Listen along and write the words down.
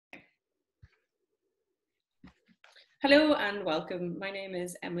Hello and welcome. My name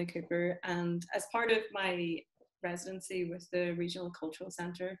is Emily Cooper, and as part of my residency with the Regional Cultural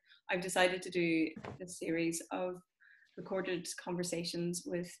Centre, I've decided to do a series of recorded conversations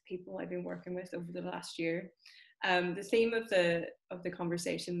with people I've been working with over the last year. The theme of the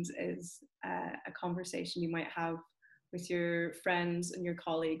conversations is a conversation you might have with your friends and your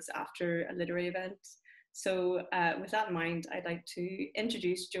colleagues after a literary event. So with that in mind, I'd like to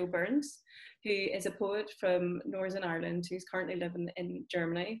introduce Jo Burns, who is a poet from Northern Ireland who's currently living in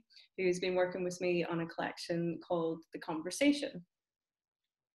Germany, who's been working with me on a collection called The Conversation.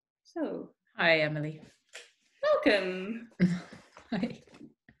 So, hi, Emily. Welcome. Hi.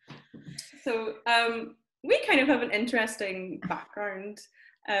 So, we kind of have an interesting background.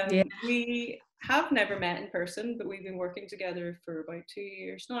 Yeah. We have never met in person, but we've been working together for about 2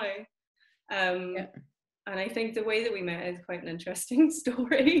 years now. Yeah. And I think the way that we met is quite an interesting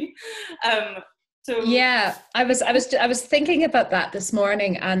story. Yeah, I was thinking about that this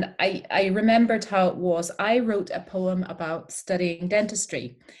morning, and I remembered how it was. I wrote a poem about studying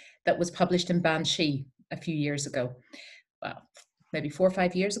dentistry that was published in Banshee a few years ago. Well, maybe 4 or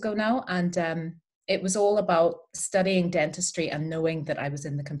 5 years ago now, and it was all about studying dentistry and knowing that I was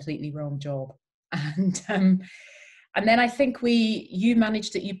in the completely wrong job. And then I think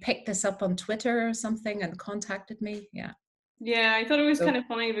you picked this up on Twitter or something and contacted me. Yeah. Yeah, I thought it was kind of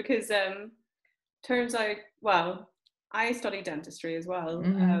funny because turns out, well, I studied dentistry as well,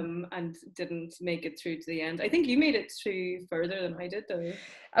 and didn't make it through to the end. I think you made it through further than I did, though.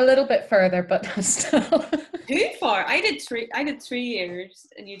 A little bit further, but still. Too far. I did 3 years,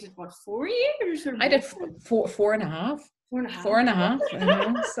 and you did what, 4 years? Or I did four and a half. 4.5. I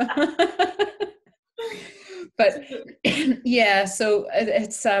know. So. But yeah, so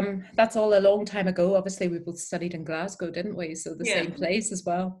it's that's all a long time ago. Obviously, we both studied in Glasgow, didn't we? So the same place as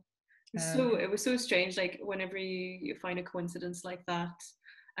well. So it was so strange, like whenever you find a coincidence like that,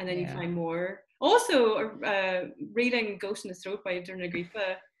 and then you find more. Also, reading Ghost in the Throat by 𝗥𝗖𝗖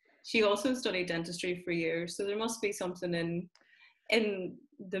𝗩𝗶𝗿𝗁, she also studied dentistry for years, so there must be something in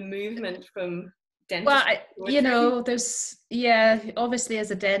the movement from dentistry. Well, there's, obviously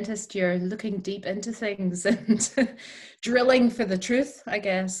as a dentist, you're looking deep into things and drilling for the truth, I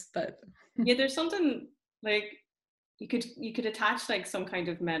guess. But yeah, there's something like you could attach like some kind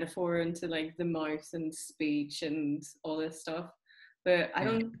of metaphor into like the mouth and speech and all this stuff. But I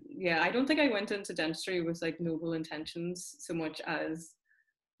don't think I went into dentistry with like noble intentions so much as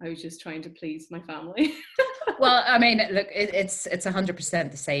I was just trying to please my family. Well, I mean, look, it's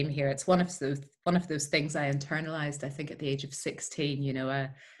 100% the same here. It's one of those things I internalized, I think, at the age of 16. You know,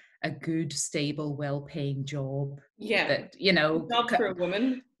 a good, stable, well-paying job. Yeah, that, you know, job for a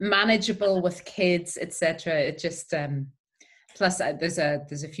woman, manageable with kids, etc. It just plus there's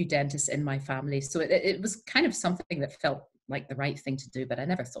a few dentists in my family, so it was kind of something that felt like the right thing to do, but I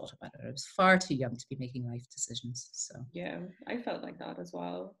never thought about it. I was far too young to be making life decisions. So yeah, I felt like that as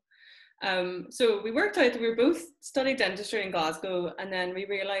well. So we worked out that we were both studied dentistry in Glasgow, and then we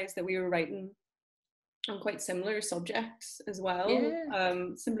realized that we were writing on quite similar subjects as well,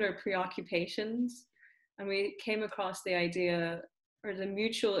 similar preoccupations, and we came across the idea or the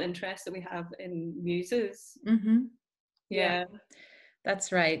mutual interest that we have in muses. Yeah,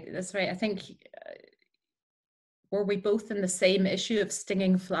 that's right. I think were we both in the same issue of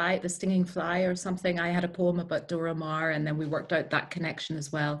the stinging fly or something? I had a poem about Dora Maar, and then we worked out that connection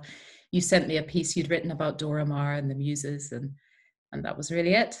as well. You sent me a piece you'd written about Dora Maar and the muses, and that was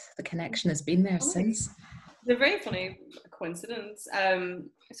really it. The connection has been there since. It's a very funny coincidence.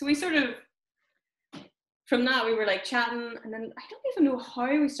 So we sort of, from that, we were like chatting, and then I don't even know how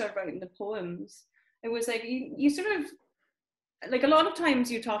we started writing the poems. It was like you sort of, like a lot of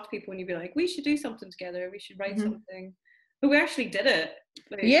times you talk to people and you'd be like, we should do something together, we should write something. But we actually did it.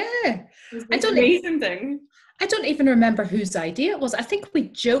 Like, it was an amazing thing. I don't even remember whose idea it was. I think we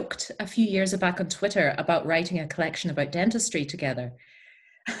joked a few years back on Twitter about writing a collection about dentistry together.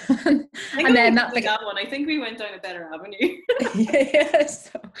 And then that one, I think we went down a better avenue.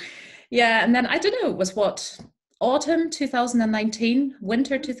 And then I don't know, it was what, autumn 2019,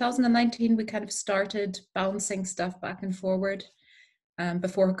 winter 2019, we kind of started bouncing stuff back and forward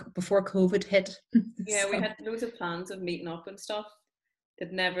before COVID hit. Yeah, we had loads of plans of meeting up and stuff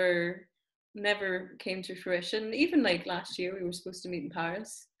that never came to fruition. Even like last year, we were supposed to meet in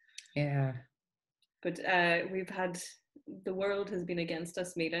Paris. Yeah. But the world has been against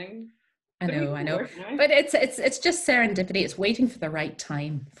us meeting. I know. But it's just serendipity. It's waiting for the right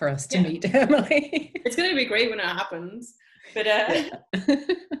time for us to meet, Emily. It's going to be great when it happens. But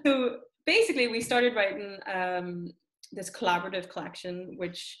so basically, we started writing this collaborative collection,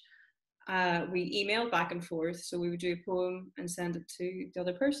 which we emailed back and forth. So we would do a poem and send it to the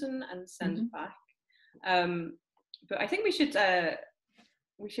other person and send it back. But I think we should well,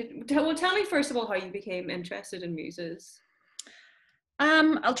 tell me first of all how you became interested in muses.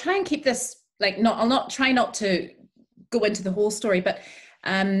 I'll try and keep this I'll not try not to go into the whole story, but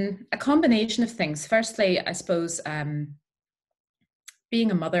a combination of things. Firstly, I suppose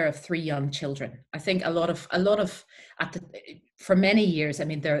being a mother of 3 young children, I think for many years, I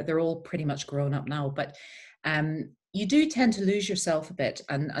mean, they're all pretty much grown up now, but you do tend to lose yourself a bit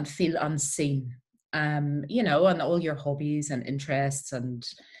and feel unseen, you know, and all your hobbies and interests and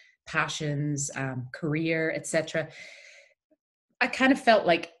passions, career, etc. I kind of felt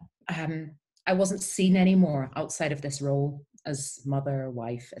like I wasn't seen anymore outside of this role as mother,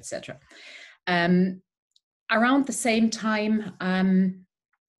 wife, etc. Around the same time,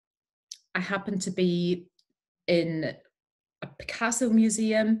 I happened to be in a Picasso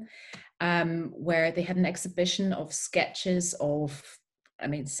museum where they had an exhibition of sketches of,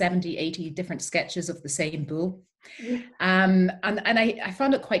 70, 80 different sketches of the same bull. Yeah. And I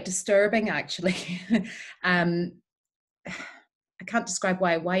found it quite disturbing, actually. I can't describe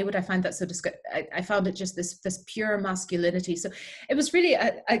why. Why would I find that so I found it just this pure masculinity. So it was really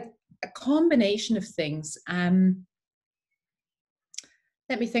a combination of things. Let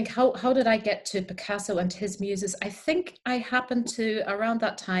me think, how did I get to Picasso and his muses? I think I happened to, around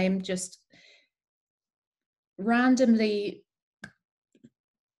that time, just randomly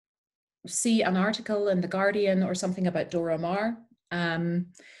see an article in The Guardian or something about Dora Maar,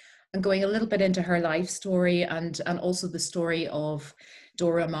 and going a little bit into her life story and also the story of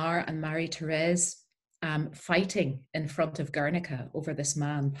Dora Maar and Marie-Thérèse fighting in front of Guernica over this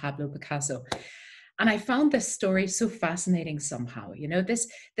man, Pablo Picasso. And I found this story so fascinating somehow, you know, this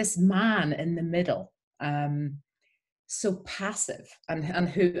man in the middle, so passive and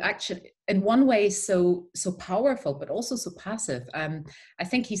who actually in one way so powerful, but also so passive. I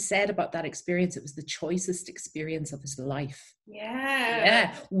think he said about that experience, it was the choicest experience of his life.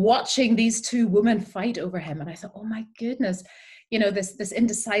 Yeah. Watching these 2 women fight over him. And I thought, oh my goodness, you know, this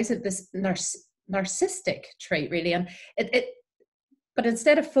indecisive, this narcissistic trait really. And but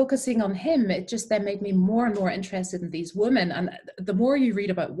instead of focusing on him, it just then made me more and more interested in these women. And the more you read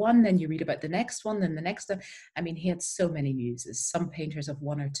about one, then you read about the next one, then the next one. I mean, he had so many muses. Some painters have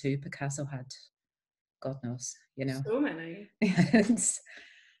 1 or 2. Picasso had, God knows, you know. So many.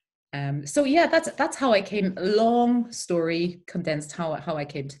 So yeah, that's how I came. Long story condensed, how I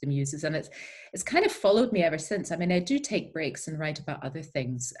came to the muses, and it's kind of followed me ever since. I mean, I do take breaks and write about other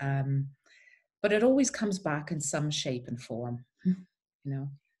things, but it always comes back in some shape and form. You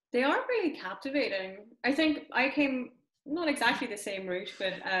know, they are really captivating. I think I came not exactly the same route,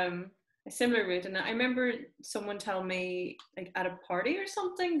 but a similar route. And I remember someone telling me, like at a party or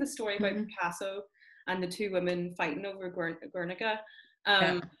something, the story about Picasso and the 2 women fighting over Guernica.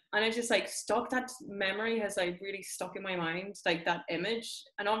 And I just stuck, that memory has really stuck in my mind, like that image.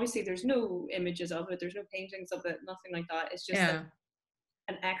 And obviously there's no images of it, there's no paintings of it, nothing like that. It's just an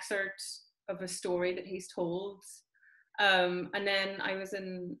excerpt of a story that he's told. And then I was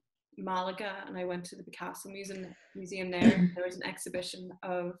in Malaga and I went to the Picasso museum there. There was an exhibition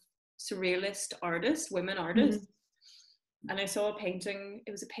of surrealist artists, women artists. And I saw a painting,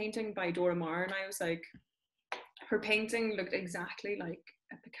 it was a painting by Dora Maar, and I was like, her painting looked exactly like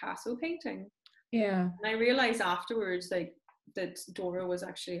a Picasso painting. Yeah. And I realized afterwards that Dora was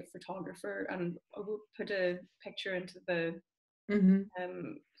actually a photographer, and I will put a picture into the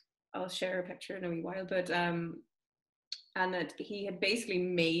I'll share a picture in a wee while, but and that he had basically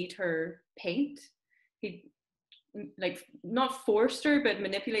made her paint. He not forced her, but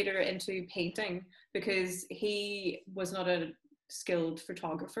manipulated her into painting, because he was not a skilled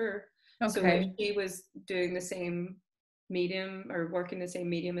photographer. Okay. So if he was doing the same medium or working the same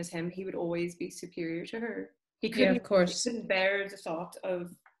medium as him, he would always be superior to her. He couldn't, of course. He couldn't bear the thought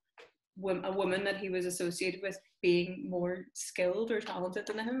of a woman that he was associated with being more skilled or talented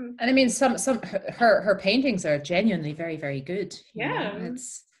than him. And I mean, her paintings are genuinely very, very good. Yeah.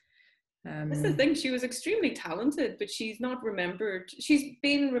 It's that's the thing. She was extremely talented, but she's not remembered. She's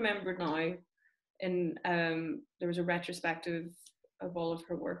been remembered now. In there was a retrospective of all of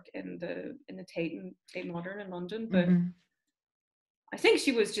her work in the Tate Modern in London, but I think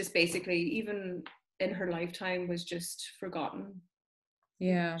she was just basically, even in her lifetime, was just forgotten.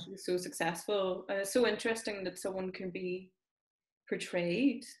 Yeah, she was so successful. So interesting that someone can be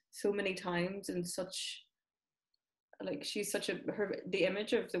portrayed so many times in such, she's such the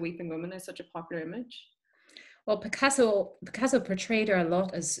image of the Weeping Woman is such a popular image. Well, Picasso portrayed her a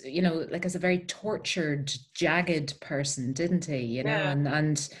lot as, as a very tortured, jagged person, didn't he?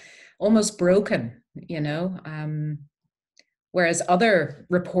 And almost broken, whereas other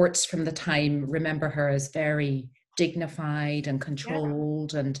reports from the time remember her as very dignified and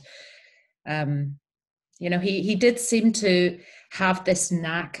controlled. And, he did seem to have this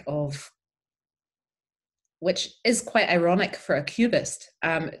knack of, which is quite ironic for a cubist,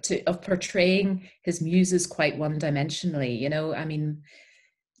 of portraying his muses quite one-dimensionally. I mean,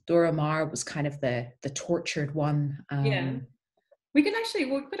 Dora Maar was kind of the tortured one. We can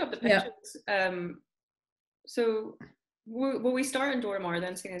we'll put up the pictures. So will we start on Dora Maar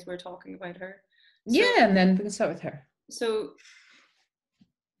then, seeing as we're talking about her? And then we can start with her. So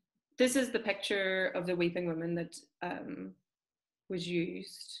this is the picture of the weeping woman that was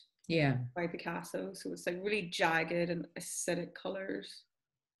used by Picasso. So it's like really jagged and acidic colors.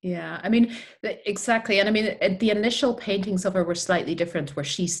 Yeah, I mean, exactly. And I mean, the initial paintings of her were slightly different, where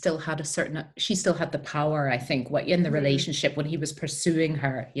she still had the power, I think, in the relationship when he was pursuing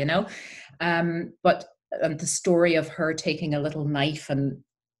her, but the story of her taking a little knife and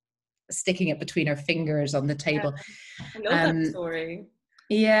sticking it between her fingers on the table. I know that story.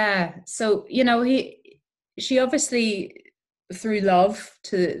 Yeah. So, she obviously, through love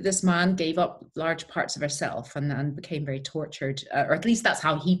to this man, gave up large parts of herself and became very tortured, or at least that's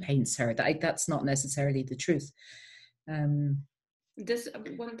how he paints her. That's not necessarily the truth. This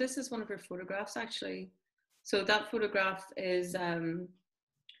is one of her photographs, actually. So that photograph is one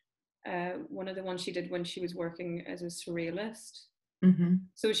of the ones she did when she was working as a surrealist.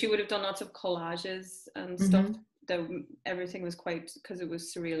 So she would have done lots of collages and stuff. That everything was quite, because it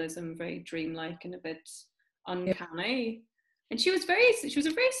was surrealism, very dreamlike and a bit uncanny. And she was a very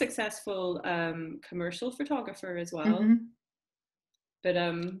successful commercial photographer as well. But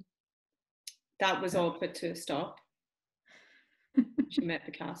that was all put to a stop. She met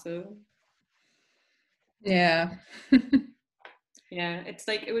Picasso. Yeah. It's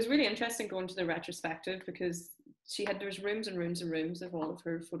like, it was really interesting going to the retrospective, because there's rooms and rooms and rooms of all of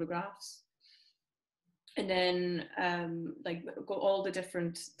her photographs. And then all the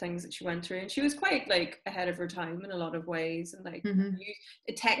different things that she went through, and she was quite ahead of her time in a lot of ways, and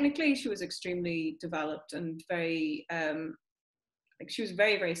technically she was extremely developed and very she was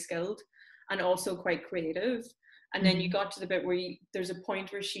very, very skilled and also quite creative. And then you got to the bit where there's a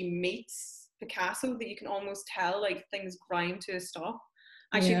point where she meets Picasso that you can almost tell things grind to a stop.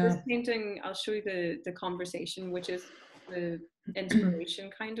 Actually, this painting, I'll show you the conversation, which is the inspiration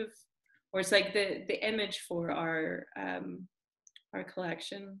kind of, or it's like the image for our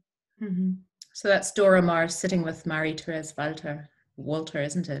collection. So that's Dora Maar sitting with Marie-Thérèse Walter,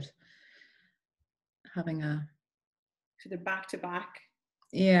 isn't it? Having a... So they're back to back.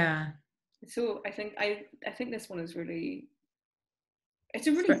 Yeah. So I think this one is really, it's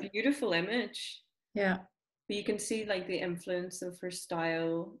a really beautiful image. Yeah. But you can see the influence of her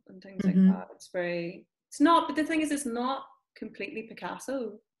style and things like that. But the thing is, it's not completely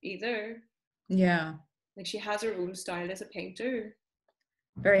Picasso either. Yeah. She has her own style as a painter.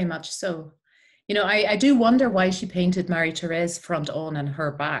 Very much so. I do wonder why she painted Marie-Thérèse front on and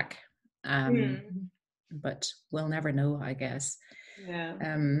her back. But we'll never know, I guess. Yeah.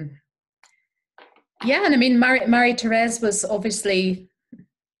 And I mean, Marie-Thérèse was obviously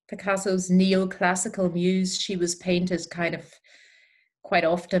Picasso's neoclassical muse. She was painted kind of quite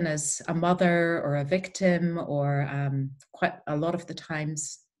often as a mother or a victim, or quite a lot of the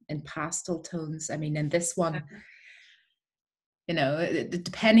times in pastel tones. I mean, in this one,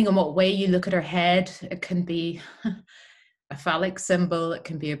 depending on what way you look at her head, it can be a phallic symbol, it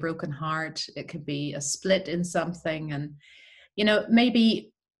can be a broken heart, it could be a split in something. And,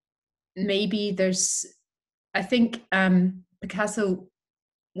 maybe there's, I think Picasso,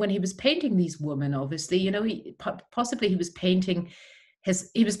 when he was painting these women, obviously, he was painting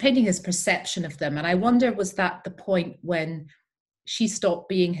his perception of them. And I wonder, was that the point when she stopped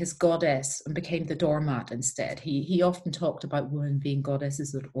being his goddess and became the doormat instead? He often talked about women being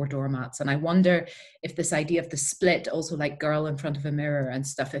goddesses or doormats. And I wonder if this idea of the split, also like girl in front of a mirror and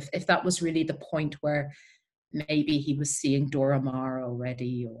stuff, if that was really the point where maybe he was seeing Dora Maar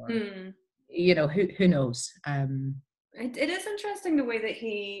already, or, who knows? It is interesting the way that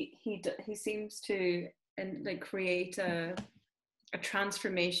he seems to create a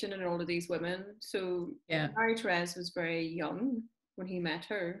transformation in all of these women. So Marie-Thérèse was very young when he met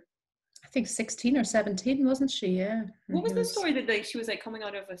her. I think 16 or 17, wasn't she? Yeah. What was the story that she was coming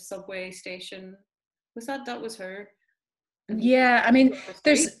out of a subway station? That was her? Yeah, I mean,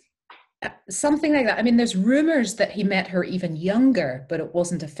 there's something like that. I mean, there's rumors that he met her even younger, but it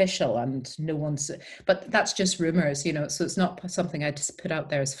wasn't official, and but that's just rumors, so it's not something I just put out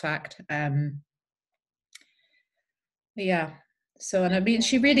there as fact. Yeah. So, and I mean,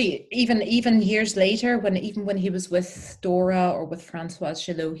 she really, even years later, when he was with Dora or with Françoise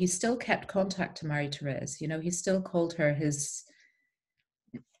Gillot, he still kept contact to Marie-Thérèse. You know, he still called her his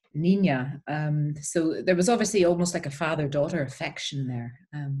Nina. So there was obviously almost like a father-daughter affection there.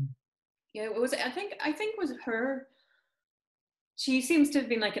 Yeah, it was. I think with her, she seems to have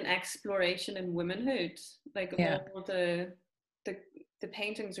been like an exploration in womanhood. Like all the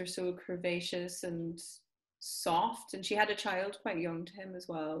paintings are so curvaceous and soft, and she had a child quite young to him as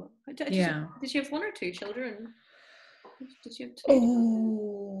well. Did she have one or two children? Did she have two?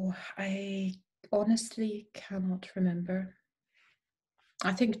 Oh, I honestly cannot remember.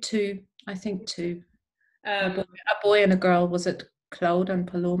 I think two. A boy and a girl. Was it Claude and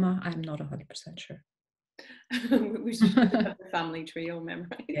Paloma? I'm not 100% sure. We should have the family trio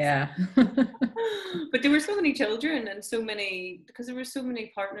memorized. Yeah. But there were so many children and so many, because there were so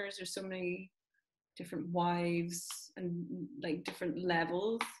many partners, there's so many different wives and like different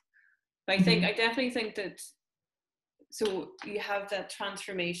levels. But I definitely think that, so you have that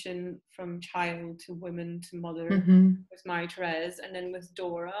transformation from child to woman to mother with Marie-Thérèse, and then with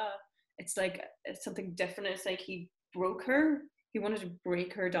Dora, it's like it's something different. It's like he broke her. He wanted to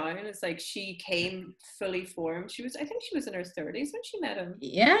break her down. It's like she came fully formed. I think she was in her 30s when she met him.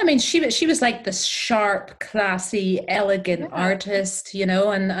 Yeah, I mean, she was like this sharp, classy, elegant artist, you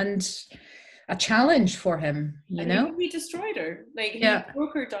know, and a challenge for him, you know. He destroyed her. Like he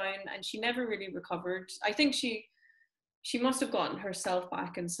broke her down, and she never really recovered. I think she must have gotten herself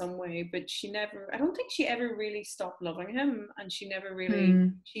back in some way, but I don't think she ever really stopped loving him, and she never really.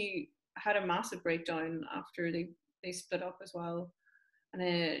 She had a massive breakdown after they split up as well,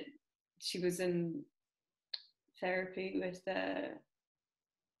 and she was in therapy with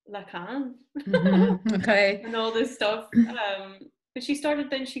Lacan, okay, and all this stuff. But she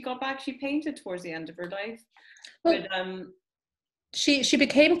got back. She painted towards the end of her life. Well, but she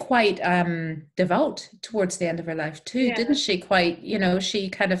became quite devout towards the end of her life too, didn't she? Quite, you know, she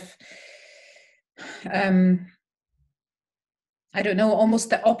kind of I don't know, almost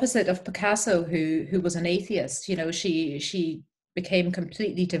the opposite of Picasso, who was an atheist. You know, she became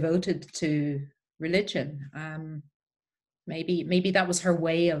completely devoted to religion. Maybe that was her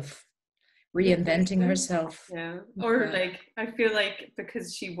way of reinventing herself. Yeah, or like I feel like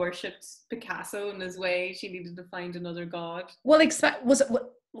because she worshipped Picasso in his way, she needed to find another god. Well,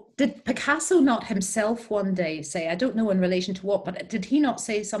 did Picasso not himself one day say, I don't know in relation to what, but did he not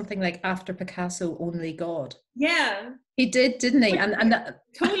say something like, after Picasso, only God? Yeah. He did, didn't he? And that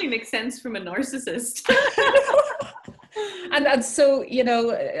totally makes sense from a narcissist. and so, you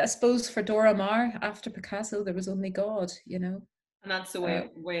know, I suppose for Dora Maar, after Picasso, there was only God, you know. And that's the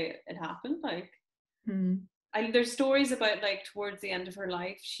way it happened. Like, there's stories about like towards the end of her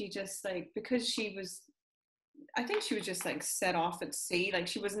life, she just like, because I think she was just like set off at sea. Like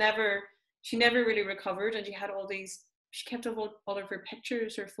she never really recovered, and she kept all of her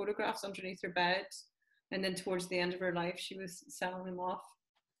pictures, her photographs underneath her bed. And then towards the end of her life, she was selling them off.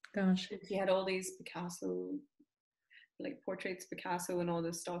 Gosh. And she had all these Picasso, like portraits of Picasso and all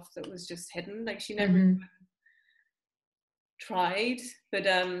this stuff that was just hidden. Like she never tried. But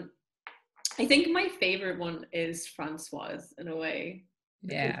I think my favorite one is Françoise, in a way.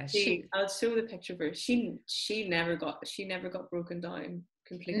 Yeah, I'll show the picture of her. She never got broken down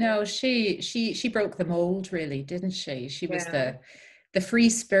completely. No, she broke the mold, really, didn't she? She was the free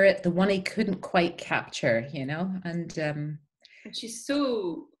spirit, the one he couldn't quite capture, you know. And she's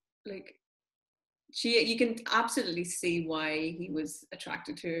so like, you can absolutely see why he was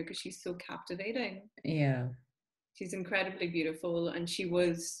attracted to her, because she's so captivating. Yeah, she's incredibly beautiful, and she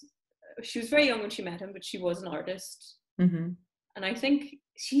was very young when she met him, but she was an artist. And I think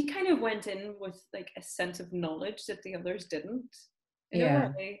she kind of went in with like a sense of knowledge that the others didn't. In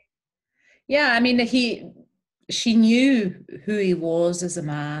a way. Yeah, I mean, she knew who he was as a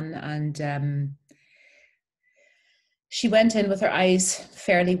man, and she went in with her eyes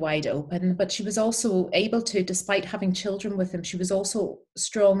fairly wide open, but she was also able to, despite having children with him, she was also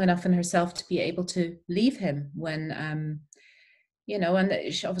strong enough in herself to be able to leave him when, you know,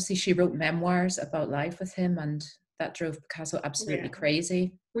 and she wrote memoirs about life with him, and that drove Picasso absolutely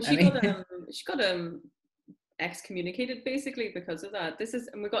crazy. Well, she got excommunicated basically because of that. This is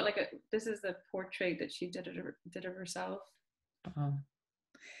the portrait that she did of herself. Oh.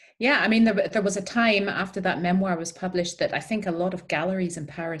 Yeah, I mean, there was a time after that memoir was published that I think a lot of galleries in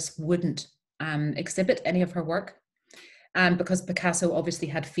Paris wouldn't exhibit any of her work, because Picasso obviously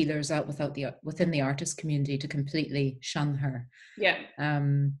had feelers out within the artist community to completely shun her. Yeah.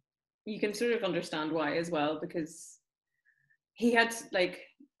 You can sort of understand why as well, because he had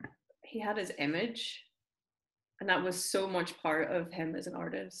his image, and that was so much part of him as an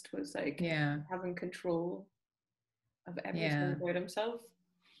artist, was like having control of everything about himself,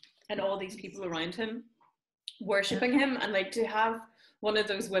 and all these people around him worshipping him, and like to have one of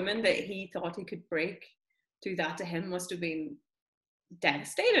those women that he thought he could break do that to him must have been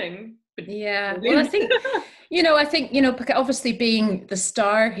devastating. But well, I think obviously being the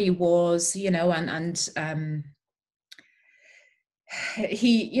star he was, and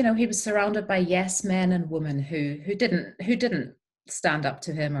he was surrounded by yes men and women who didn't stand up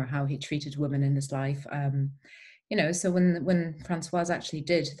to him or how he treated women in his life. So when Francoise actually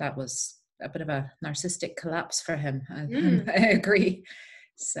did, that was a bit of a narcissistic collapse for him. I agree.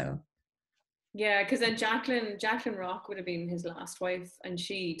 So yeah, because then Jacqueline Rock would have been his last wife, and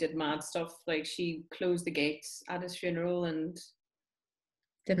she did mad stuff. Like she closed the gates at his funeral and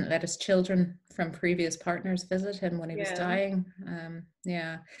didn't let his children from previous partners visit him when he was dying. I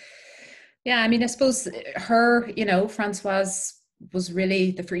mean, I suppose her, Francoise was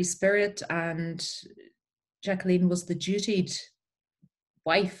really the free spirit, and Jacqueline was the dutied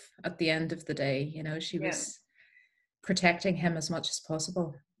wife at the end of the day. She was protecting him as much as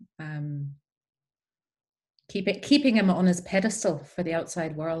possible, keeping him on his pedestal for the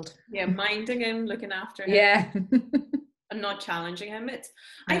outside world. Minding him, looking after him, and not challenging him.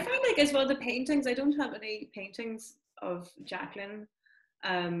 I find like as well the paintings, I don't have any paintings of Jacqueline,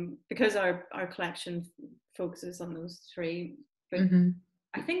 because our collection focuses on those three, but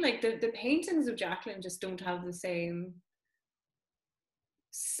I think like the paintings of Jacqueline just don't have the same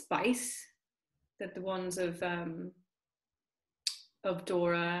spice that the ones of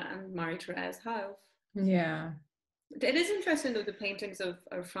Dora and Marie-Therese have. Yeah. It is interesting though, the paintings of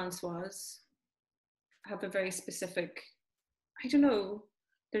Francoise have a very specific, I don't know,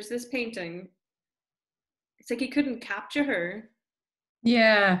 there's this painting, it's like he couldn't capture her.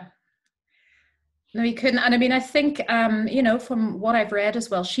 Yeah. No, he couldn't. And I mean, I think, from what I've read as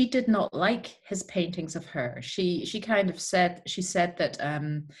well, she did not like his paintings of her. She said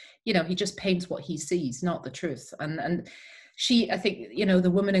that, he just paints what he sees, not the truth. And she, I think,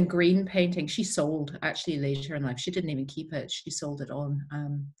 the Woman in Green painting, she sold actually later in life. She didn't even keep it. She sold it on.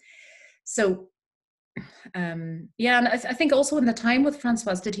 And I think also in the time with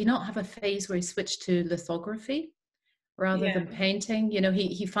Francoise, did he not have a phase where he switched to lithography rather than painting?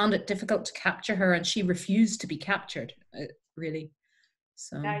 He found it difficult to capture her, and she refused to be captured, really.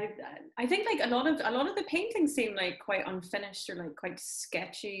 So I think like a lot of the paintings seem like quite unfinished, or like quite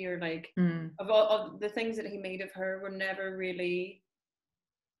sketchy, or like of all of the things that he made of her were never really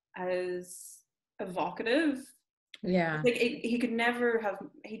as evocative. Like he could never have,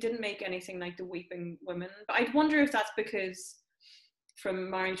 he didn't make anything like the Weeping Women, but I wonder if that's because from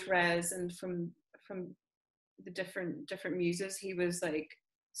Marie-Therese and from the different muses, he was like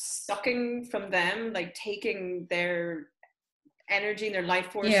sucking from them, like taking their energy and their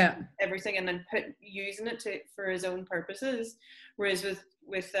life force, everything, and then using it for his own purposes. Whereas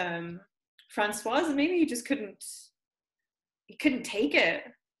with Francoise, maybe he just couldn't take it.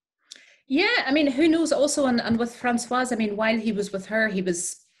 Yeah, I mean, who knows also, and with Francoise, I mean, while he was with her, he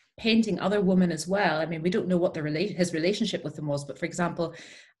was painting other women as well. I mean, we don't know what his relationship with them was, but for example,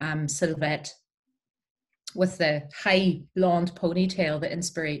 Sylvette, with the high blonde ponytail that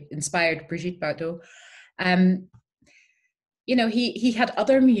inspired Brigitte Bardot, he had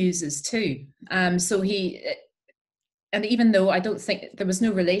other muses too. And even though I don't think there was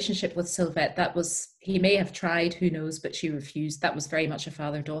no relationship with Sylvette, he may have tried, who knows, but she refused. That was very much a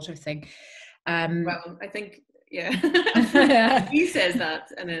father-daughter thing. Well, I think, he says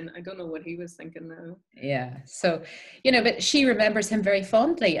that, and then I don't know what he was thinking though. Yeah. So, but she remembers him very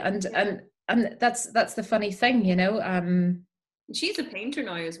fondly, and that's the funny thing, She's a painter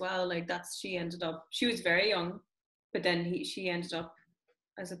now as well. Like she was very young, but then she ended up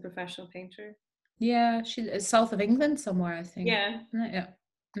as a professional painter. Yeah, she is south of England somewhere, I think. Yeah. Yeah.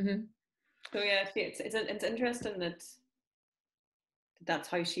 Mm-hmm. So yeah, it's interesting that that's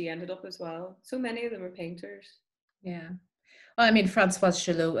how she ended up as well. So many of them are painters. Yeah. Well, I mean, Francoise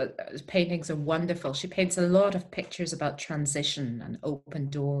Jalot paintings are wonderful. She paints a lot of pictures about transition and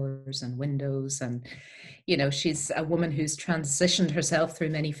open doors and windows, and she's a woman who's transitioned herself through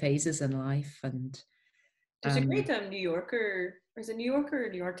many phases in life. And there's a great New Yorker or New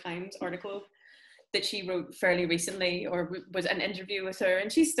York Times article that she wrote fairly recently, or was an interview with her,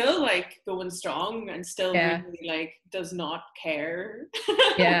 and she's still like going strong and still really like does not care.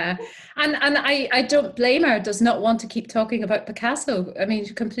 And I don't blame her. Does not want to keep talking about Picasso. I mean,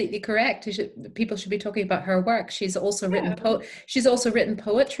 completely correct. People should be talking about her work. She's also written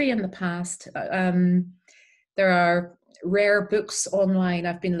poetry in the past. There are rare books online.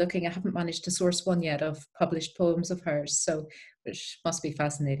 I've been looking, I haven't managed to source one yet of published poems of hers, so which must be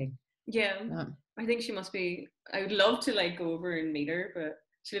fascinating. Yeah, I think she must be. I would love to like go over and meet her, but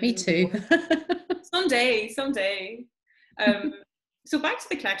she lives Me in too. someday. So back to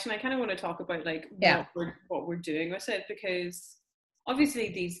the collection, I kind of want to talk about like what we're doing with it, because obviously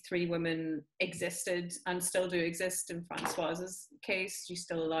these three women existed and still do exist. In Françoise's case, she's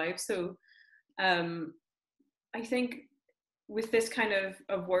still alive. So I think with this kind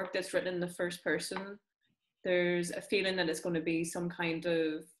of work that's written in the first person, there's a feeling that it's going to be some kind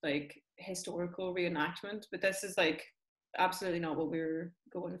of like historical reenactment, but this is like absolutely not what we were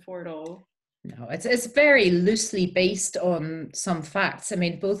going for at all. No, it's very loosely based on some facts. I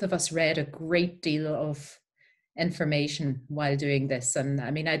mean, both of us read a great deal of information while doing this, and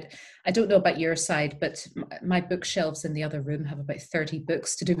I mean, I don't know about your side, but my bookshelves in the other room have about 30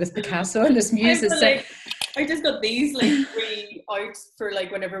 books to do with Picasso and his muses. I just got these like three out for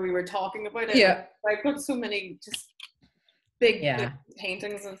like whenever we were talking about it. Yeah, I've got so many just big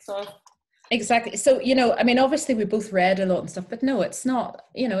paintings and stuff. Exactly. So, you know, I mean, obviously we both read a lot and stuff, but no, it's not,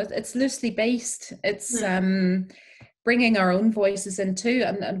 you know, it's loosely based. It's bringing our own voices into,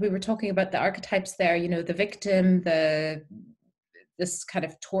 and we were talking about the archetypes there, you know, the victim, this kind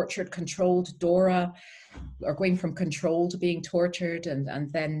of tortured, controlled Dora, or going from control to being tortured,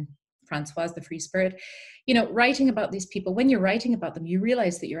 and then Françoise, the free spirit. You know, writing about these people, when you're writing about them, you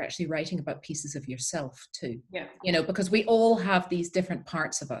realize that you're actually writing about pieces of yourself too. Yeah. You know, because we all have these different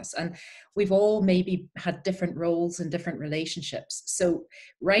parts of us, and we've all maybe had different roles and different relationships. So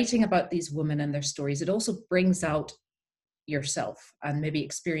writing about these women and their stories, it also brings out yourself and maybe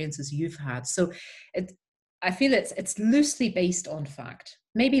experiences you've had. So I feel it's loosely based on fact,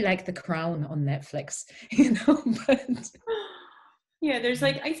 maybe like The Crown on Netflix, you know. But yeah, there's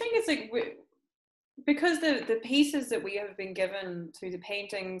like, I think it's like, because the pieces that we have been given through the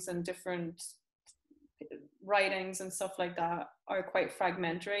paintings and different writings and stuff like that are quite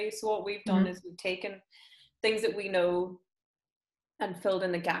fragmentary. So what we've done is we've taken things that we know and filled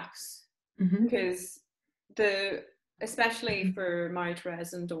in the gaps, because especially for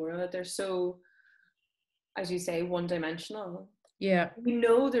Marie-Thérèse and Dora, they're so, as you say, one-dimensional. Yeah, we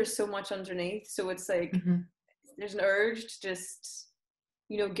know there's so much underneath, so it's like there's an urge to just,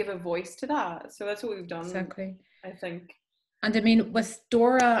 you know, give a voice to that. So that's what we've done. Exactly. I think. And I mean, with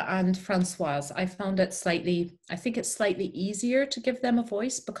Dora and Françoise, I found it I think it's slightly easier to give them a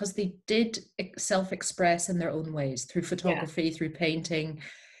voice, because they did self-express in their own ways, through photography, through painting,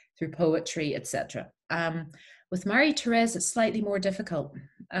 through poetry, etc. With Marie-Thérèse, it's slightly more difficult,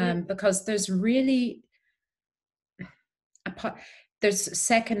 because there's really there's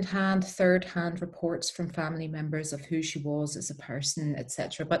second-hand, third-hand reports from family members of who she was as a person,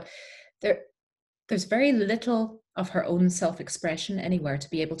 etc. But there's very little of her own self-expression anywhere to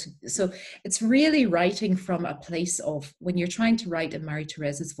be able to. So it's really writing from a place of, when you're trying to write in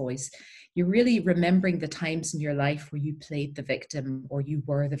Marie-Thérèse's voice, you're really remembering the times in your life where you played the victim, or you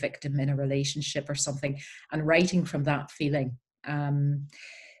were the victim in a relationship or something, and writing from that feeling.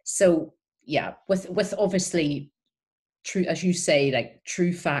 So yeah, with obviously true, as you say, like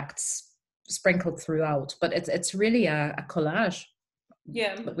true facts sprinkled throughout, but it's really a collage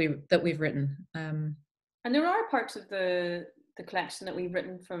that we've written. And there are parts of the collection that we've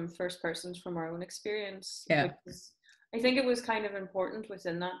written from first persons, from our own experience. Yeah. I think it was kind of important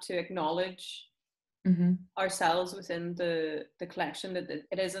within that to acknowledge ourselves within the collection, that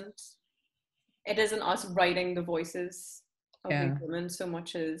it isn't us writing the voices of these women so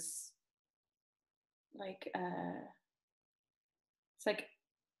much as like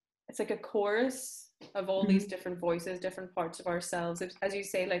it's like a chorus of all these different voices, different parts of ourselves. It's, as you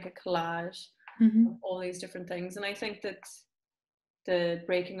say, like a collage of all these different things. And I think that the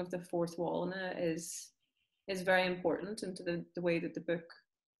breaking of the fourth wall in it is very important into the way that the book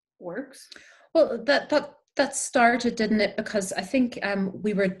works. Well, that started, didn't it? Because I think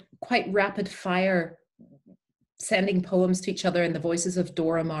we were quite rapid fire sending poems to each other in the voices of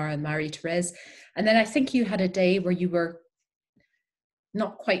Dora Maar and Marie-Thérèse. And then I think you had a day where you were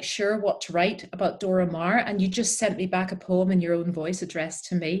not quite sure what to write about Dora Maar, and you just sent me back a poem in your own voice addressed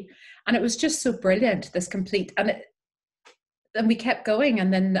to me. And it was just so brilliant, this complete, and we kept going,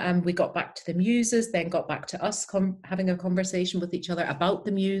 and then we got back to the muses, then got back to us having a conversation with each other about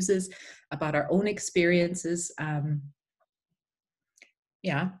the muses, about our own experiences.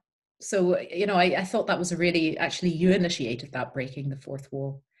 Yeah. So, you know, I thought that was actually you initiated that breaking the fourth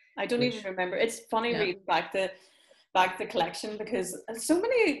wall. I don't even remember. It's funny reading back the collection, because so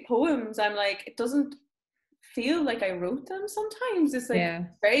many poems, I'm like, it doesn't feel like I wrote them sometimes. It's like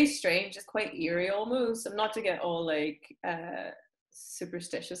very strange. It's quite eerie almost. I'm not to get all like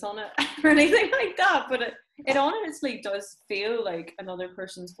superstitious on it or anything like that, but it honestly does feel like another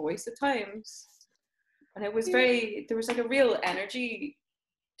person's voice at times. And it was there was like a real energy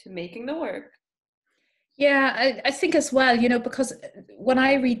to making the work. Yeah, I think as well, you know, because when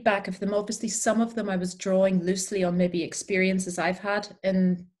I read back of them, obviously some of them I was drawing loosely on maybe experiences I've had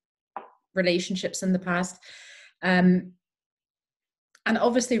in relationships in the past. And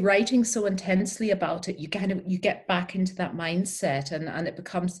obviously writing so intensely about it, you get back into that mindset, and it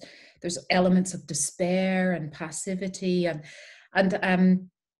becomes, there's elements of despair and passivity, and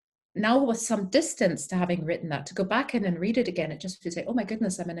now with some distance to having written that, to go back in and read it again, it just feels like, oh my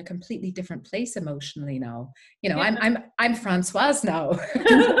goodness, I'm in a completely different place emotionally now. You know, I'm Francoise now,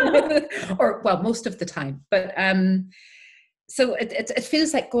 or well, most of the time. But so it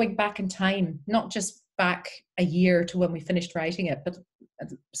feels like going back in time, not just back a year to when we finished writing it, but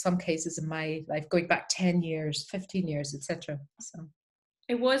in some cases in my life, going back 10 years, 15 years, etc. So.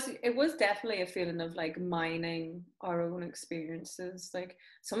 It was definitely a feeling of like mining our own experiences, like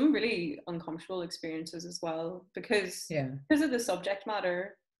some really uncomfortable experiences as well, because of the subject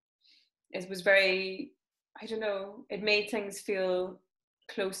matter. It was very, I don't know, it made things feel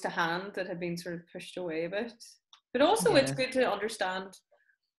close to hand that had been sort of pushed away a bit. But also it's good to understand,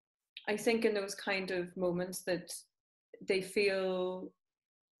 I think, in those kind of moments that they feel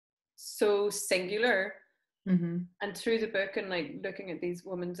so singular. Mm-hmm. And through the book and like looking at these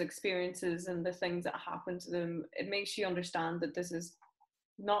women's experiences and the things that happen to them, it makes you understand that this is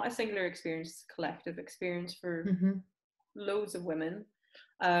not a singular experience, it's a collective experience for loads of women.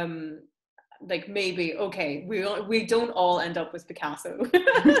 Like maybe, okay, we don't all end up with Picasso.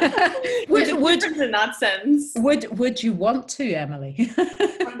 would in that sense. Would you want to, Emily?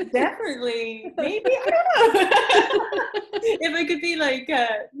 Definitely, maybe, I don't know. If I could be like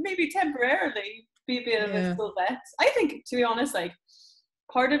maybe temporarily be a bit of a Sylvette. I think, to be honest, like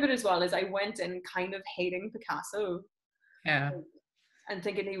part of it as well is I went in kind of hating Picasso, and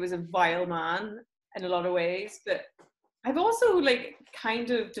thinking he was a vile man in a lot of ways, but I've also like kind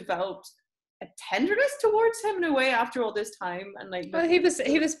of developed a tenderness towards him in a way after all this time. And like, well, he was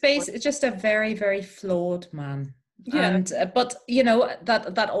basically just a very, very flawed man. And but you know,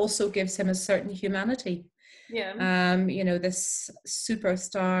 that also gives him a certain humanity. You know, this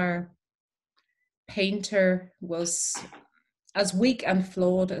superstar painter was as weak and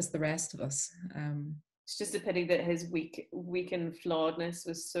flawed as the rest of us. It's just a pity that his weak and flawedness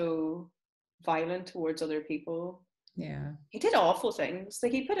was so violent towards other people. Yeah, he did awful things.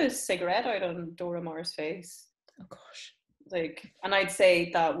 Like he put a cigarette out on Dora Maar's face. Oh gosh. Like, and I'd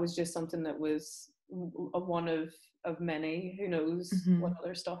say that was just something that was a one of many. Who knows what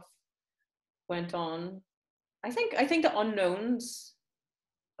other stuff went on. I think the unknowns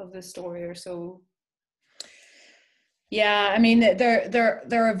of the story are so. Yeah, I mean, there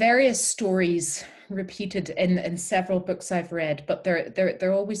are various stories repeated in several books I've read, but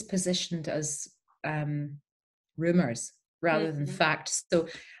they're always positioned as rumors rather than facts. So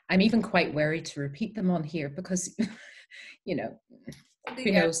I'm even quite wary to repeat them on here because, you know,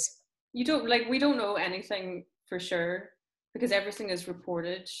 who knows? We don't know anything for sure because everything is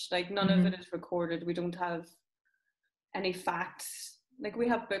reported. Like none of it is recorded. We don't have any facts. Like we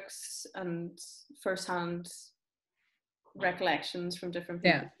have books and firsthand recollections from different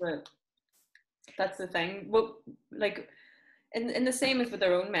people, but that's the thing. Well, like in the same as with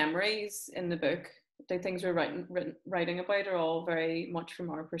their own memories in the book, the things we're writing about are all very much from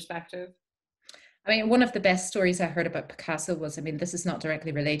our perspective. I mean, one of the best stories I heard about Picasso was, I mean, this is not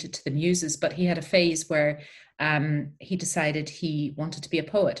directly related to the muses, but he had a phase where he decided he wanted to be a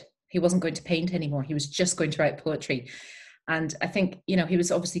poet. He wasn't going to paint anymore. He was just going to write poetry. And I think, you know, he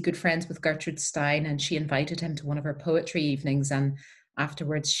was obviously good friends with Gertrude Stein, and she invited him to one of her poetry evenings. And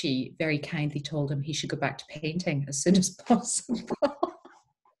afterwards, she very kindly told him he should go back to painting as soon as possible.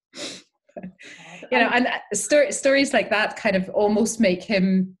 You know, and stories like that kind of almost make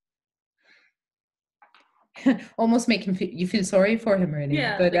him you feel sorry for him, really.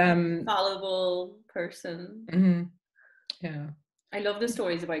 Yeah, but like fallible person. Yeah, I love the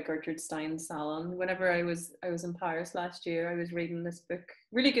stories about Gertrude Stein's salon. Whenever I was in Paris last year, I was reading this book,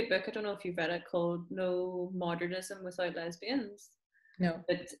 really good book. I don't know if you've read it, called No Modernism Without Lesbians. No.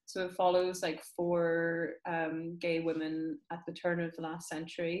 But so it follows like 4 gay women at the turn of the last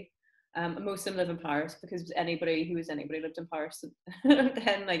century. Most of them live in Paris because anybody lived in Paris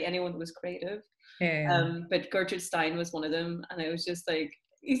then, like anyone that was creative. But Gertrude Stein was one of them, and I was just like,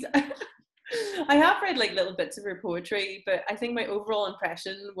 I have read like little bits of her poetry, but I think my overall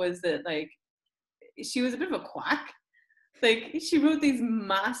impression was that like she was a bit of a quack. Like, she wrote these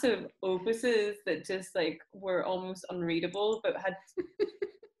massive opuses that just like were almost unreadable, but had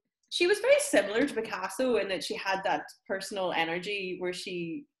she was very similar to Picasso in that she had that personal energy where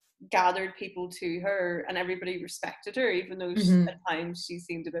she gathered people to her and everybody respected her, even though at times she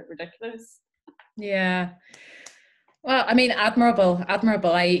seemed a bit ridiculous. Yeah. Well, I mean, admirable. I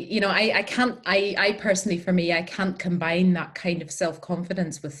personally, for me, I can't combine that kind of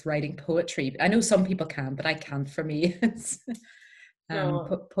self-confidence with writing poetry. I know some people can, but I can't. For me, it's,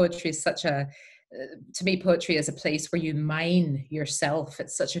 poetry is such a, to me, poetry is a place where you mine yourself.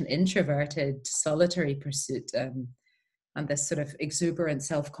 It's such an introverted, solitary pursuit. And this sort of exuberant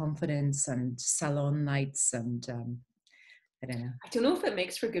self-confidence and salon nights and, I don't know. I don't know if it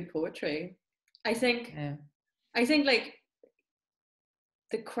makes for good poetry. I think like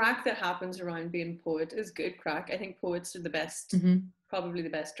the crack that happens around being a poet is good crack. I think poets are the best, probably the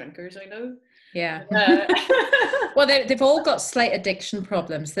best drinkers I know. Yeah. Well, they've all got slight addiction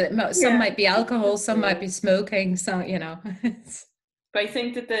problems. That some might be alcohol, some might be smoking. So, you know. But I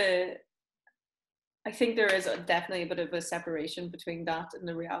think that there is definitely a bit of a separation between that and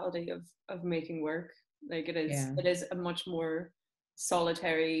the reality of making work. Like it is a much more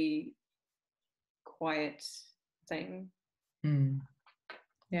solitary, quiet thing.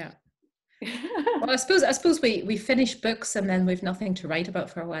 Yeah. Well, I suppose we finish books and then we've nothing to write about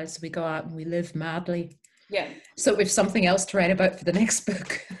for a while, so we go out and we live madly. Yeah. So we've something else to write about for the next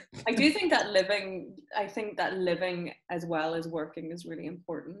book. I do think that living as well as working is really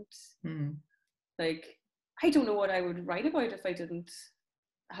important. Like, I don't know what I would write about if I didn't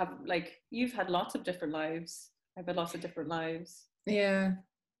have, like, you've had lots of different lives. I've had lots of different lives. Yeah,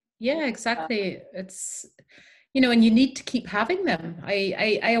 exactly. It's, you know, and you need to keep having them.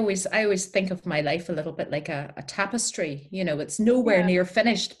 I always think of my life a little bit like a tapestry. You know, it's nowhere near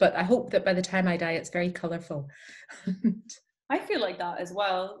finished, but I hope that by the time I die, it's very colorful. I feel like that as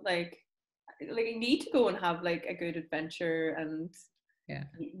well. Like you need to go and have like a good adventure and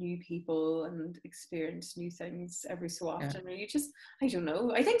meet new people and experience new things every so often. Or you just, I don't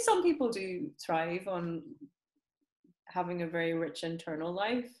know. I think some people do thrive on having a very rich internal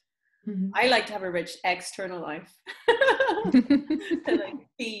life. I like to have a rich external life that like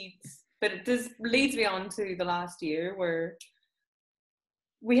feeds, but it just leads me on to the last year where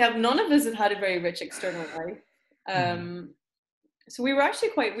none of us have had a very rich external life. So we were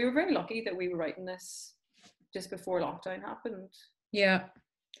very lucky that we were writing this just before lockdown happened. Yeah.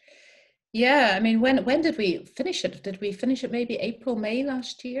 I mean, when did we finish it? Did we finish it maybe April, May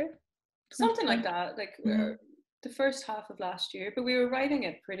last year? Something like that. Like the first half of last year, but we were writing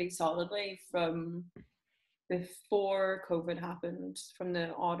it pretty solidly from before COVID happened, from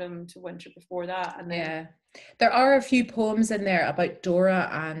the autumn to winter before that. And then there are a few poems in there about Dora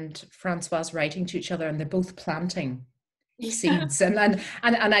and Francoise writing to each other, and they're both planting seeds. And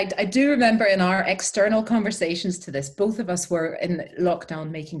I do remember in our external conversations to this, both of us were in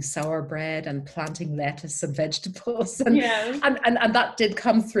lockdown making sour bread and planting lettuce and vegetables, and that did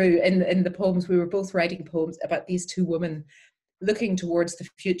come through in the poems. We were both writing poems about these two women looking towards the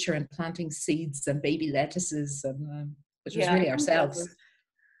future and planting seeds and baby lettuces, and which was really ourselves.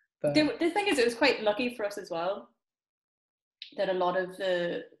 But the thing is, it was quite lucky for us as well that a lot of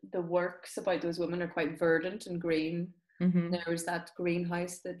the works about those women are quite verdant and green. There was that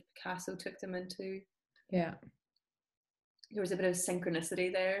greenhouse that Picasso took them into. There was a bit of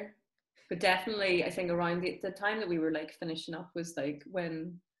synchronicity there, but definitely I think around the time that we were like finishing up was like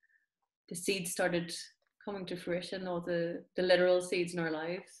when the seeds started coming to fruition, all the literal seeds in our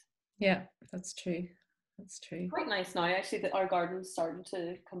lives. Yeah, that's true. Quite nice now actually that our garden's starting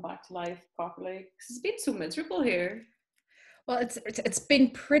to come back to life properly, because it's been so miserable here. Well, it's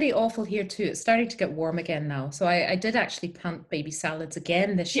been pretty awful here too. It's starting to get warm again now. So I did actually plant baby salads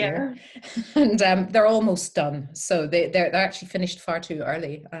again this year, and they're almost done. So they're actually finished far too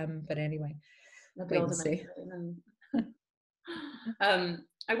early. But anyway, wait and see.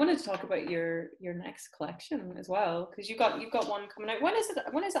 I wanted to talk about your next collection as well, because you've got one coming out. When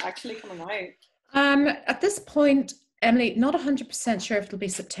is it actually coming out? At this point, Emily, not 100% sure if it'll be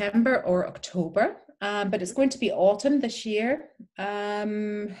September or October. But it's going to be autumn this year.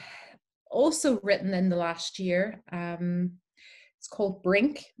 Also written in the last year. It's called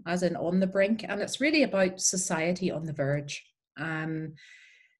Brink, as in on the brink, and it's really about society on the verge. You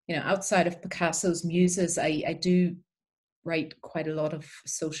know, outside of Picasso's muses, I do write quite a lot of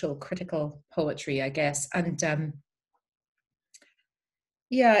social critical poetry, I guess. And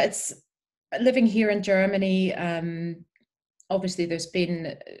it's living here in Germany. Obviously, there's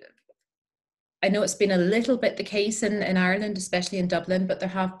been, I know it's been a little bit the case in Ireland, especially in Dublin, but there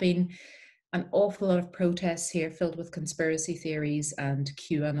have been an awful lot of protests here filled with conspiracy theories and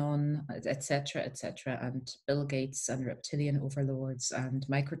QAnon, etc., etc., and Bill Gates and reptilian overlords and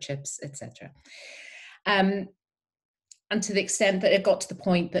microchips, etc. And to the extent that it got to the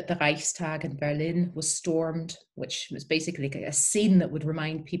point that the Reichstag in Berlin was stormed, which was basically a scene that would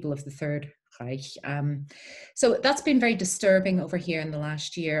remind people of the Third Reich. So that's been very disturbing over here in the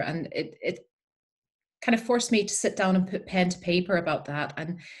last year, and it kind of forced me to sit down and put pen to paper about that.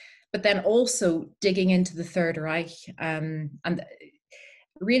 But then also digging into the Third Reich. And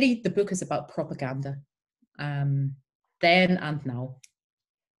really the book is about propaganda, then and now.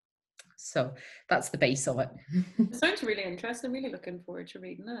 So that's the base of it. It sounds really interesting. I'm really looking forward to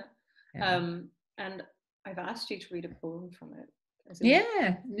reading it. Yeah. And I've asked you to read a poem from it.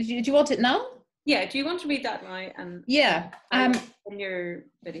 Yeah. Do you want it now? Yeah. Do you want to read that now? And yeah. In your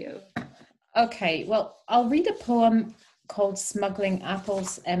video. Okay. Well, I'll read a poem called "Smuggling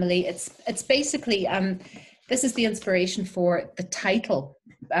Apples," Emily. It's basically this is the inspiration for the title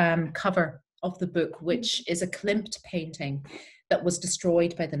cover of the book, which is a Klimt painting that was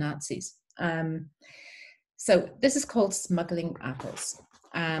destroyed by the Nazis. So this is called "Smuggling Apples."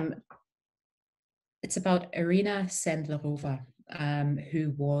 It's about Irina Sendlerova,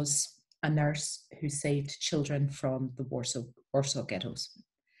 who was a nurse who saved children from the Warsaw ghettos.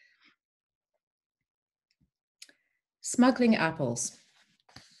 Smuggling apples.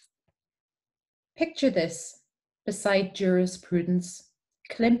 Picture this: beside jurisprudence,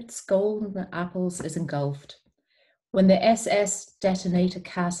 Klimt's golden apples is engulfed. When the SS detonate a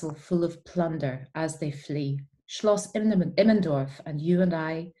castle full of plunder as they flee, Schloss Immendorf and you and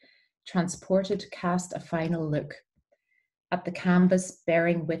I, transported, cast a final look at the canvas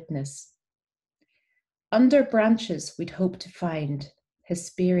bearing witness. Under branches we'd hope to find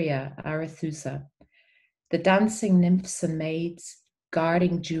Hesperia Arethusa, the dancing nymphs and maids,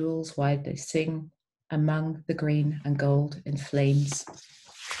 guarding jewels while they sing among the green and gold in flames.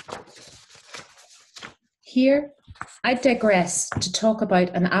 Here, I digress to talk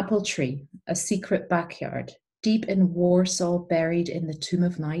about an apple tree, a secret backyard, deep in Warsaw, buried in the tomb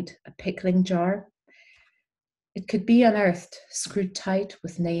of night, a pickling jar. It could be unearthed, screwed tight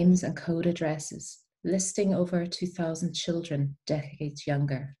with names and code addresses, listing over 2,000 children, decades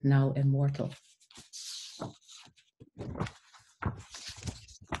younger, now immortal.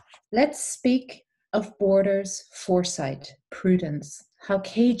 Let's speak of borders, foresight, prudence, how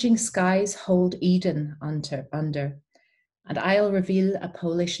caging skies hold Eden under, and I'll reveal a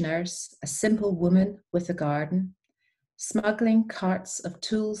Polish nurse, a simple woman with a garden, smuggling carts of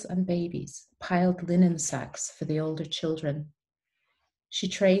tools and babies, piled linen sacks for the older children. She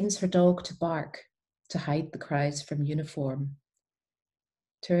trains her dog to bark, to hide the cries from uniform.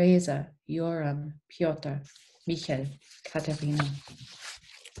 Teresa, Joram, Piotr, Michael, Katerina.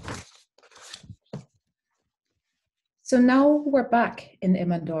 So now we're back in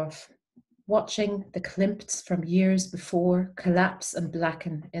Immendorf, watching the Klimts from years before collapse and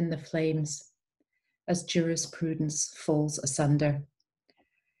blacken in the flames as jurisprudence falls asunder.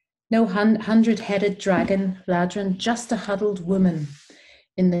 No hundred-headed dragon, Ladron, just a huddled woman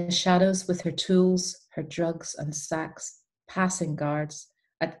in the shadows with her tools, her drugs and sacks, passing guards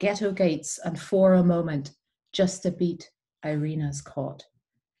at ghetto gates, and for a moment, just a beat, Irina's caught.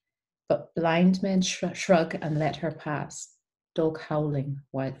 But blind men shrug and let her pass, dog howling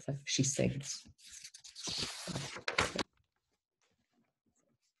while she sings.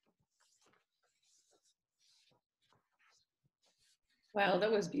 Wow,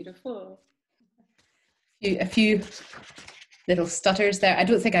 that was beautiful. A few little stutters there. I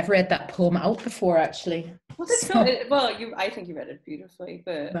don't think I've read that poem out before, actually. I think you read it beautifully,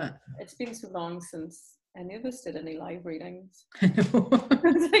 but it's been so long since any of us did any live readings. I know.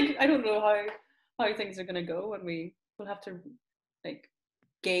 I don't know how things are going to go, and we'll have to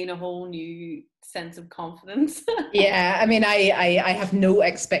gain a whole new sense of confidence. Yeah, I mean, I have no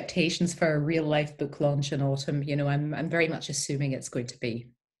expectations for a real life book launch in autumn. You know, I'm very much assuming it's going to be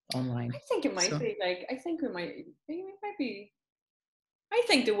online. I think it might be. I think it might be. I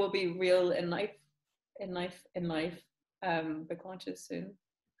think there will be real in life book launches soon.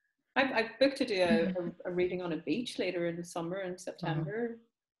 I've booked to do a reading on a beach later in the summer in September.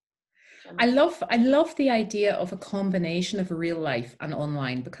 I love the idea of a combination of real life and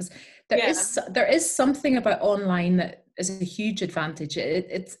online, because there is something about online that is a huge advantage.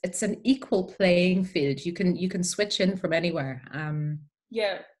 It's an equal playing field. You can switch in from anywhere.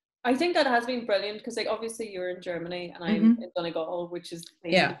 Yeah, I think that has been brilliant, because obviously you're in Germany and I'm in Donegal, which is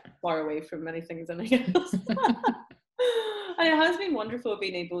far away from many things and anything else. And it has been wonderful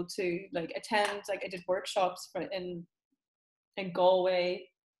being able to attend. I did workshops in Galway,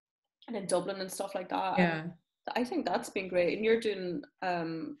 and in Dublin and stuff like that. Yeah. And I think that's been great. And you're doing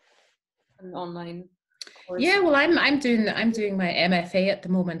an online course. Yeah, well, I'm doing my MFA at the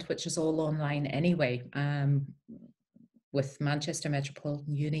moment, which is all online anyway, with Manchester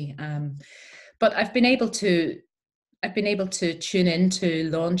Metropolitan Uni. But I've been able to tune into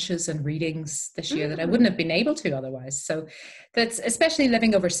launches and readings this year that I wouldn't have been able to otherwise. So that's, especially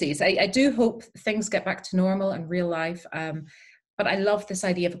living overseas. I do hope things get back to normal and real life. But I love this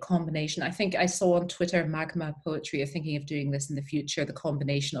idea of a combination. I think I saw on Twitter, Magma Poetry are thinking of doing this in the future, the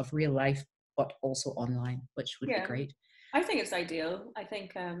combination of real life, but also online, which would be great. I think it's ideal. I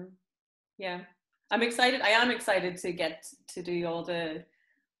think, yeah, I'm excited. I am excited to get to do all the,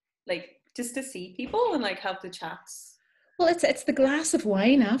 like, just to see people and like have the chats. Well, it's the glass of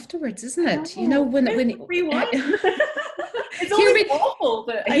wine afterwards, isn't it? You know, when free wine. It's always awful,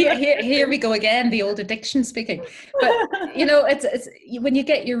 but here we go again, the old addiction speaking. But you know, it's when you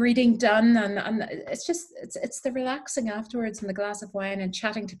get your reading done, and it's just it's the relaxing afterwards and the glass of wine and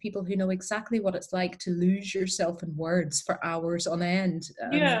chatting to people who know exactly what it's like to lose yourself in words for hours on end.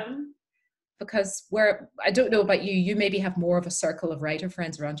 Yeah. Because I don't know about you, you maybe have more of a circle of writer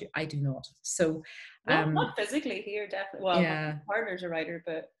friends around you. I do not. So not physically here, definitely. Well, my partner's a writer,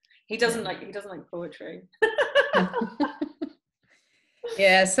 but he doesn't like poetry.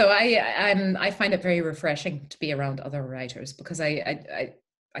 Yeah, so I find it very refreshing to be around other writers, because I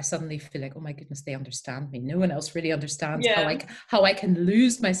suddenly feel like, oh my goodness, they understand me. No one else really understands how I can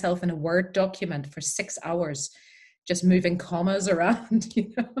lose myself in a Word document for 6 hours, just moving commas around,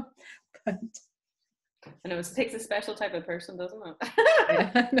 you know. But I know, it takes a special type of person, doesn't it?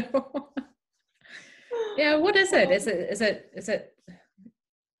 Yeah, I know. Yeah, what is it? Is it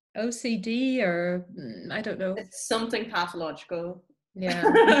OCD, or I don't know. It's something pathological. Yeah.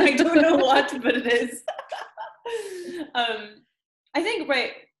 I don't know what, but it is. I think,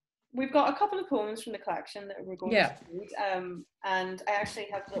 right, we've got a couple of poems from the collection that we're going to read, and I actually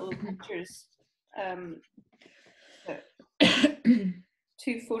have little pictures,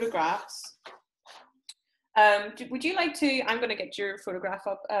 2 photographs. Would you like to, I'm going to get your photograph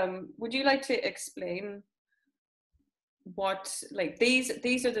up, would you like to explain what, like, these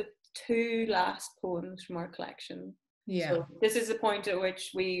are the 2 last poems from our collection? Yeah. So this is the point at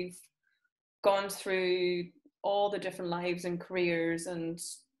which we've gone through all the different lives and careers and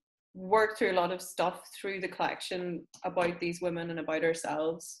worked through a lot of stuff through the collection about these women and about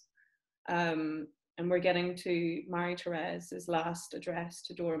ourselves. And we're getting to Marie-Thérèse's last address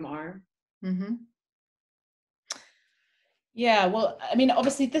to Dora Maar. Mm-hmm. Yeah, well, I mean,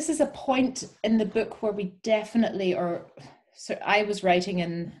 obviously this is a point in the book where we definitely, so I was writing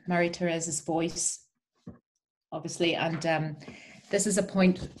in Marie-Thérèse's voice, obviously, and this is a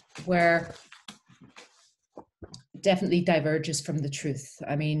point where definitely diverges from the truth.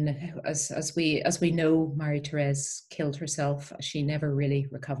 I mean, as we know, Marie-Thérèse killed herself. She never really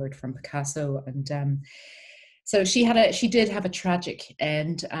recovered from Picasso, and so she did have a tragic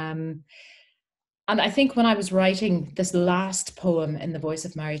end. And I think when I was writing this last poem in the voice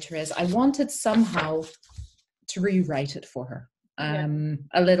of Marie-Thérèse, I wanted somehow to rewrite it for her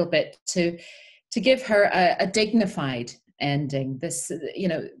a little bit, to give her a dignified ending. This, you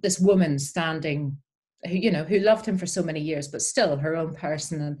know, this woman standing, who loved him for so many years, but still her own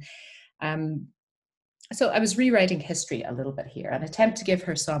person. And so I was rewriting history a little bit here, an attempt to give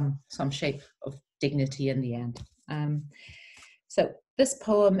her some shape of dignity in the end. So this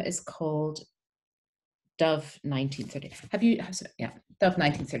poem is called Dove 1930. Dove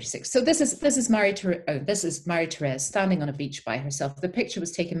 1936. So this is Marie-Thérèse standing on a beach by herself. The picture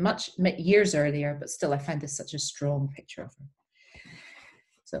was taken years earlier, but still I find this such a strong picture of her.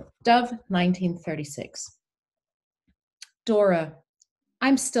 So Dove 1936. Dora,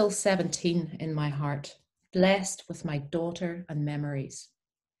 I'm still 17 in my heart, blessed with my daughter and memories.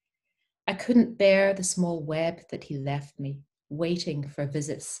 I couldn't bear the small web that he left me, waiting for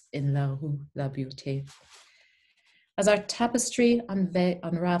visits in La Rue La Beauté. As our tapestry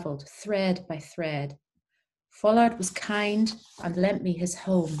unraveled thread by thread, Follard was kind and lent me his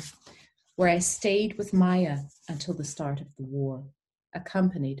home, where I stayed with Maya until the start of the war,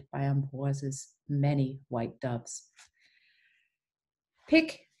 accompanied by Ambroise's many white doves.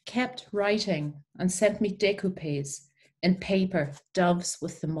 Pick kept writing and sent me découpés in paper, doves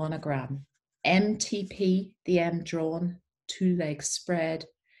with the monogram, MTP, the M drawn, 2 legs spread,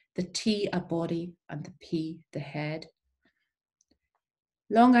 the T a body and the P the head.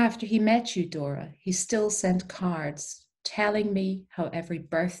 Long after he met you, Dora, he still sent cards telling me how every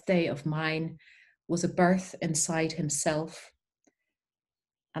birthday of mine was a birth inside himself.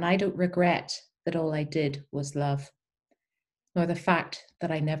 And I don't regret that all I did was love. nor the fact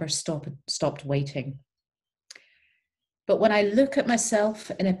that I never stopped waiting. But when I look at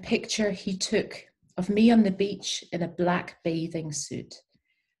myself in a picture he took of me on the beach in a black bathing suit,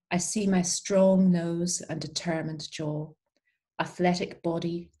 I see my strong nose and determined jaw, athletic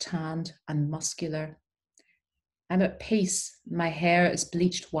body, tanned and muscular. I'm at peace. My hair is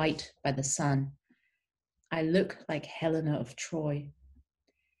bleached white by the sun. I look like Helena of Troy.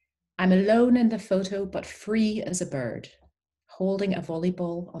 I'm alone in the photo, but free as a bird, holding a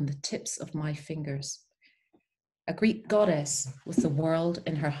volleyball on the tips of my fingers. A Greek goddess with the world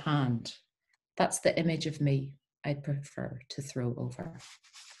in her hand. That's the image of me I'd prefer to throw over.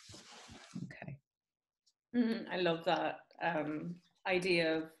 Okay. I love that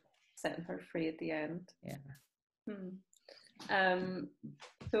idea of setting her free at the end. Yeah.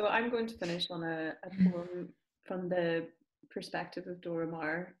 So I'm going to finish on a poem from the perspective of Dora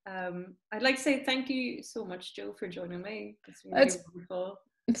Maar. I'd like to say thank you so much, Jo, for joining me. It's been really wonderful.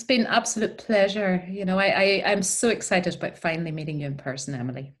 It's been an absolute pleasure. You know, I'm so excited about finally meeting you in person,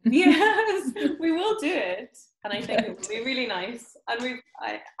 Emily. Yes, we will do it. And I think it will be really nice. And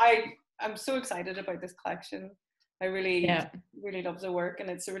I'm so excited about this collection. I really love the work, and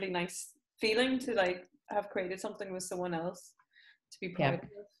it's a really nice feeling to like have created something with someone else to be proud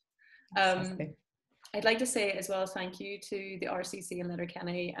of. I'd like to say as well thank you to the RCC in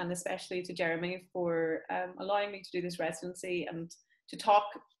Letterkenny, and especially to Jeremy for allowing me to do this residency and to talk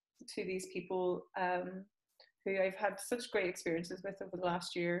to these people who I've had such great experiences with over the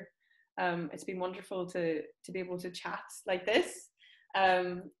last year. It's been wonderful to be able to chat like this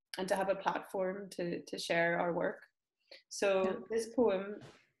and to have a platform to share our work. So this poem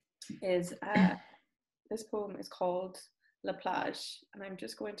is called La Plage, and I'm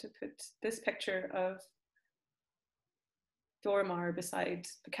just going to put this picture of Dora Maar beside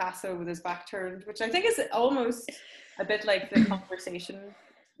Picasso with his back turned, which I think is almost a bit like the conversation,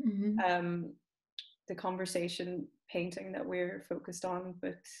 the conversation painting that we're focused on,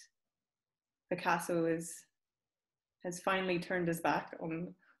 but Picasso has finally turned his back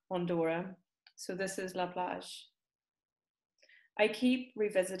on Dora. So this is La Plage. I keep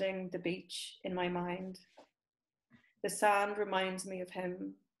revisiting the beach in my mind. The sand reminds me of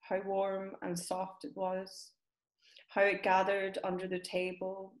him, how warm and soft it was, how it gathered under the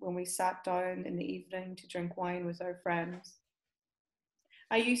table when we sat down in the evening to drink wine with our friends.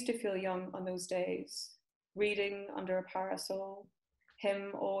 I used to feel young on those days, reading under a parasol,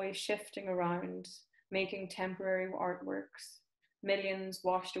 him always shifting around, making temporary artworks, millions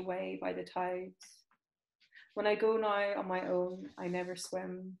washed away by the tides. When I go now on my own, I never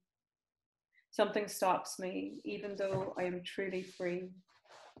swim. Something stops me, even though I am truly free.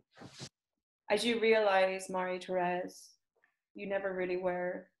 As you realize, Marie-Thérèse, you never really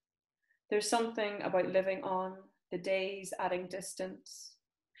were. There's something about living on, the days adding distance.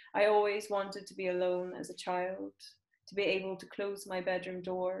 I always wanted to be alone as a child, to be able to close my bedroom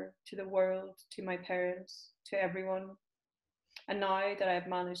door to the world, to my parents, to everyone. And now that I've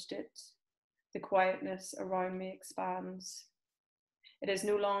managed it, the quietness around me expands. It is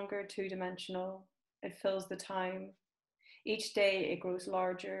no longer two-dimensional. It fills the time. Each day it grows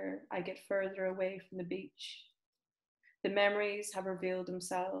larger. I get further away from the beach. The memories have revealed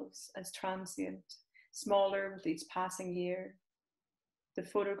themselves as transient, smaller with each passing year. The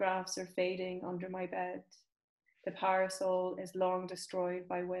photographs are fading under my bed. The parasol is long destroyed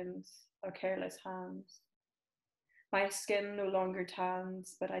by winds or careless hands. My skin no longer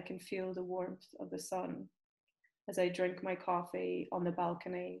tans, but I can feel the warmth of the sun as I drink my coffee on the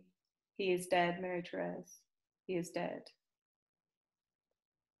balcony. He is dead, Marie-Thérèse. He is dead.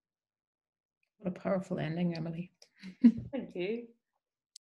 What a powerful ending, Emily. Thank you.